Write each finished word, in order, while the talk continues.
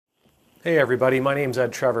Hey everybody, my name's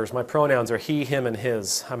Ed Trevors. My pronouns are he, him, and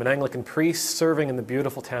his. I'm an Anglican priest serving in the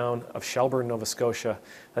beautiful town of Shelburne, Nova Scotia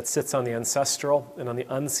that sits on the ancestral and on the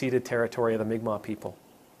unceded territory of the Mi'kmaq people.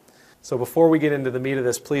 So before we get into the meat of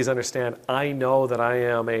this, please understand, I know that I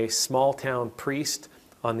am a small town priest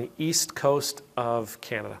on the east coast of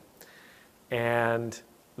Canada, and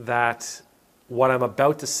that what I'm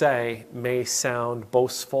about to say may sound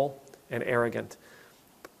boastful and arrogant.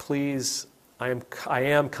 Please, I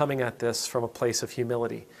am coming at this from a place of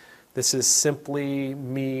humility. This is simply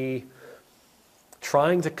me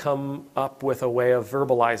trying to come up with a way of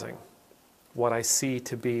verbalizing what I see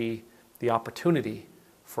to be the opportunity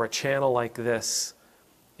for a channel like this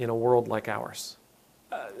in a world like ours.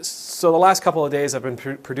 So the last couple of days I've been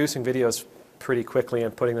producing videos pretty quickly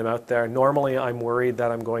and putting them out there. Normally I'm worried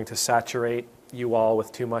that I'm going to saturate you all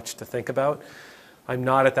with too much to think about. I'm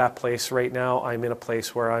not at that place right now. I'm in a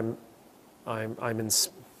place where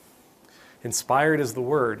inspired is the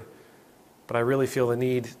word, but I really feel the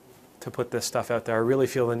need to put this stuff out there. I really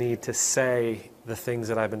feel the need to say the things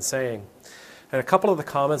that I've been saying. And a couple of the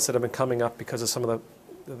comments that have been coming up because of some of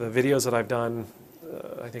the videos that I've done,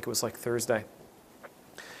 I think it was like Thursday.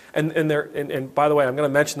 And by the way, I'm going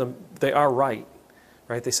to mention them, they are right?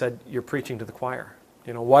 They said, you're preaching to the choir.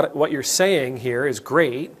 You know, what you're saying here is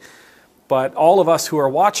great, but all of us who are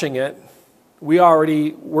watching it,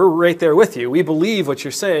 we're right there with you. We believe what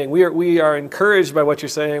you're saying. We are encouraged by what you're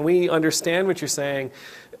saying. We understand what you're saying.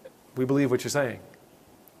 We believe what you're saying.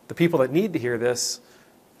 The people that need to hear this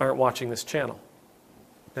aren't watching this channel.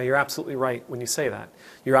 Now, you're absolutely right when you say that.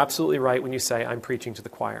 You're absolutely right when you say, I'm preaching to the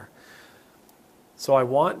choir. So I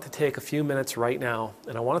want to take a few minutes right now,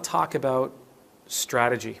 and I want to talk about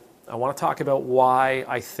strategy. I want to talk about why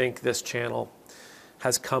I think this channel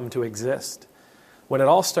has come to exist. When it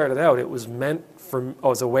all started out, it was meant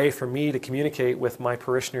as a way for me to communicate with my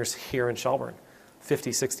parishioners here in Shelburne,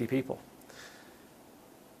 50, 60 people.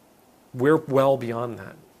 We're well beyond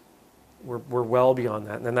that. We're well beyond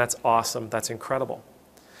that, and that's awesome. That's incredible.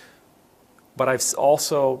 But I've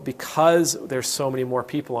also, because there's so many more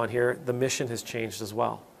people on here, the mission has changed as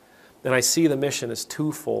well. And I see the mission as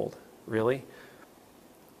twofold, really.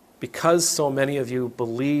 Because so many of you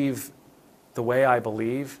believe the way I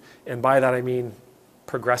believe, and by that I mean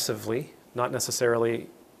progressively, not necessarily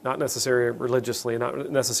religiously,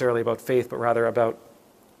 not necessarily about faith, but rather about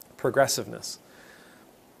progressiveness.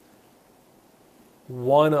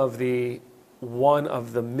 One of the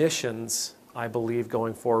missions I believe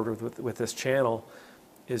going forward with this channel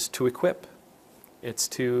is to equip. It's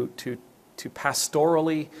to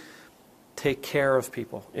pastorally take care of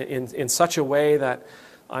people in such a way that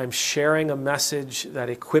I'm sharing a message that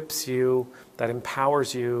equips you, that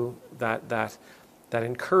empowers you, that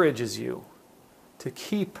encourages you to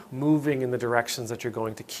keep moving in the directions that you're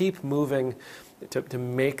going, to keep moving to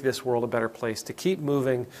make this world a better place, to keep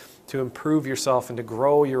moving to improve yourself and to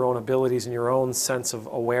grow your own abilities and your own sense of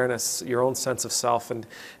awareness, your own sense of self,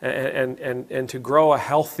 and to grow a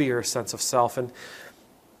healthier sense of self, and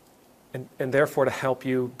therefore to help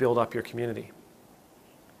you build up your community.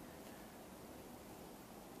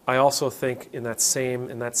 I also think in that same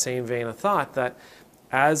vein of thought that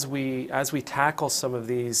as we tackle some of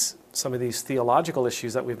these theological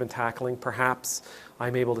issues that we've been tackling, perhaps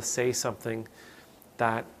I'm able to say something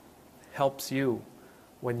that helps you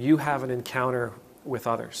when you have an encounter with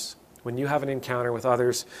others. When you have an encounter with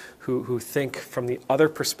others who think from the other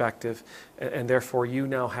perspective, and therefore you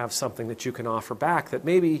now have something that you can offer back that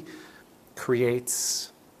maybe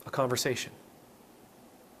creates a conversation.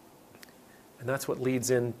 And that's what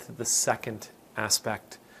leads into the second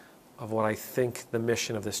aspect of what I think the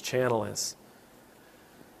mission of this channel is.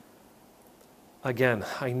 Again,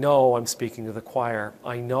 I know I'm speaking to the choir.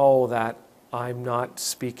 I know that I'm not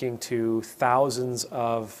speaking to thousands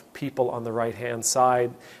of people on the right-hand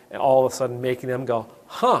side and all of a sudden making them go,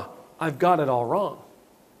 huh, I've got it all wrong.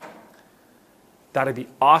 That'd be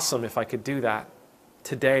awesome if I could do that.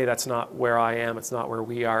 Today, that's not where I am. It's not where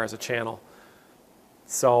we are as a channel.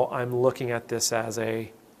 So I'm looking at this as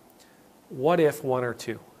a, what if one or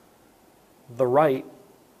two? The right,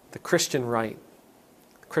 the Christian right,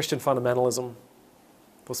 Christian fundamentalism,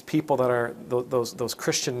 those people that are those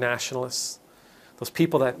Christian nationalists, those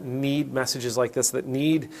people that need messages like this, that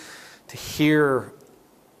need to hear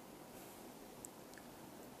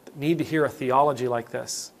a theology like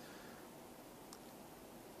this.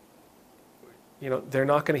 You know, they're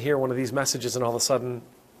not going to hear one of these messages and all of a sudden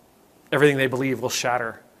everything they believe will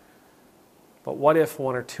shatter. But what if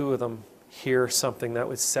one or two of them hear something that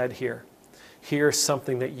was said here? Hear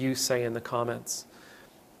something that you say in the comments,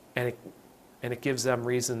 and it gives them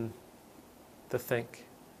reason to think.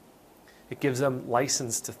 It gives them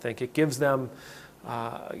license to think. It gives them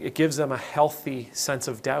a healthy sense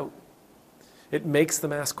of doubt. It makes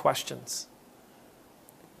them ask questions.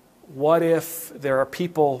 What if there are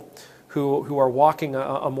people who are walking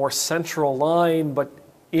a more central line, but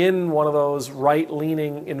in one of those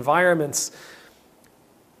right-leaning environments,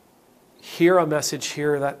 hear a message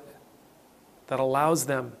here that allows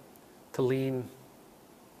them to lean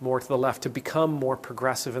more to the left, to become more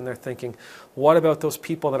progressive in their thinking? What about those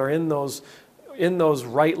people that are in those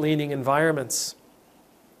right-leaning environments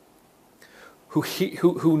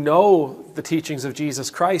who know the teachings of Jesus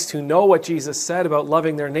Christ, who know what Jesus said about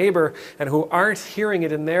loving their neighbor, and who aren't hearing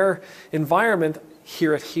it in their environment,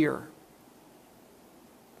 hear it here?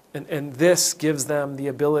 And this gives them the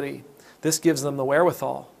ability, this gives them the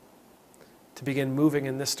wherewithal to begin moving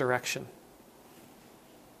in this direction.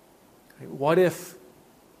 What if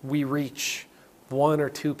we reach 1 or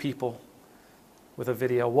 2 people with a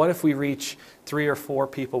video? What if we reach 3 or 4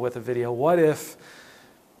 people with a video? What if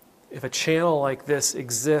a channel like this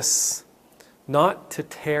exists not to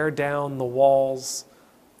tear down the walls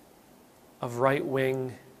of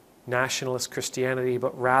right-wing nationalist Christianity,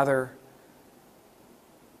 but rather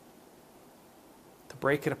to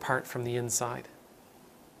break it apart from the inside?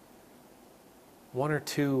 1 or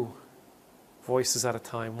 2 voices at a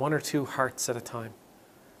time, 1 or 2 hearts at a time.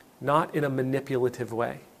 Not in a manipulative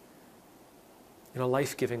way, in a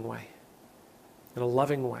life-giving way, in a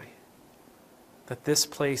loving way. That this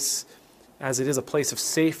place, as it is a place of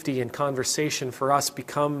safety and conversation for us,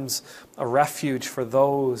 becomes a refuge for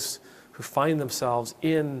those who find themselves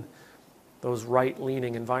in those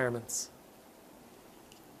right-leaning environments.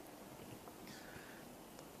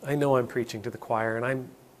 I know I'm preaching to the choir, and I'm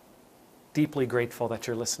deeply grateful that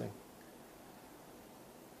you're listening.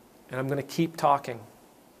 And I'm going to keep talking.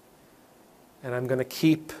 And I'm going to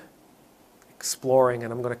keep exploring,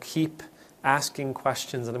 and I'm going to keep asking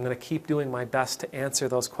questions, and I'm going to keep doing my best to answer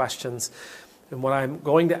those questions. And what I'm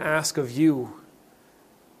going to ask of you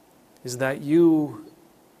is that you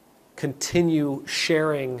continue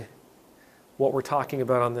sharing what we're talking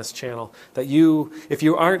about on this channel. That you, if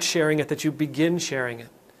you aren't sharing it, that you begin sharing it.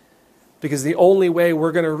 Because the only way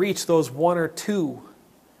we're going to reach those 1 or 2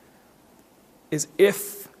 is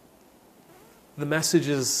if the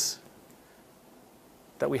messages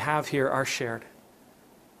that we have here are shared.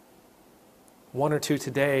 1 or 2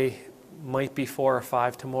 today, might be 4 or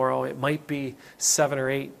 5 tomorrow. It might be 7 or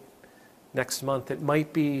 8 next month. It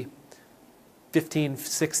might be 15,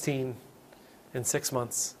 16 in 6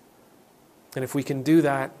 months. And if we can do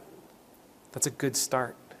that, that's a good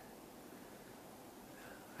start.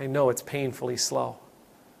 I know it's painfully slow.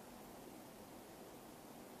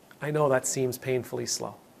 I know that seems painfully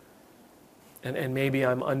slow. And maybe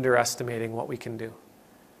I'm underestimating what we can do.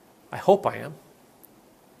 I hope I am.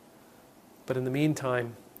 But in the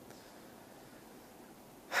meantime,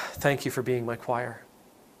 thank you for being my choir.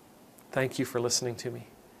 Thank you for listening to me.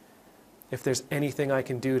 If there's anything I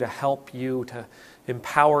can do to help you, to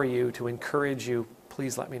empower you, to encourage you,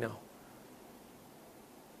 please let me know.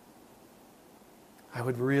 I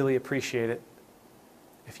would really appreciate it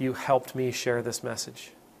if you helped me share this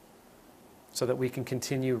message so that we can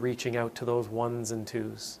continue reaching out to those 1s and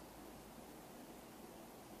 2s.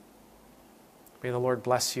 May the Lord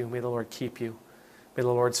bless you. May the Lord keep you. May the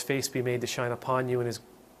Lord's face be made to shine upon you, and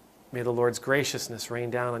may the Lord's graciousness rain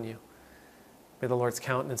down on you. May the Lord's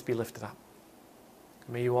countenance be lifted up.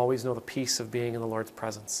 May you always know the peace of being in the Lord's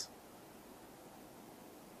presence.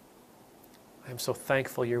 I am so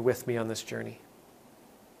thankful you're with me on this journey.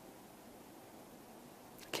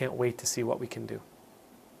 I can't wait to see what we can do.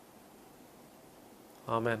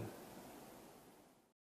 Amen.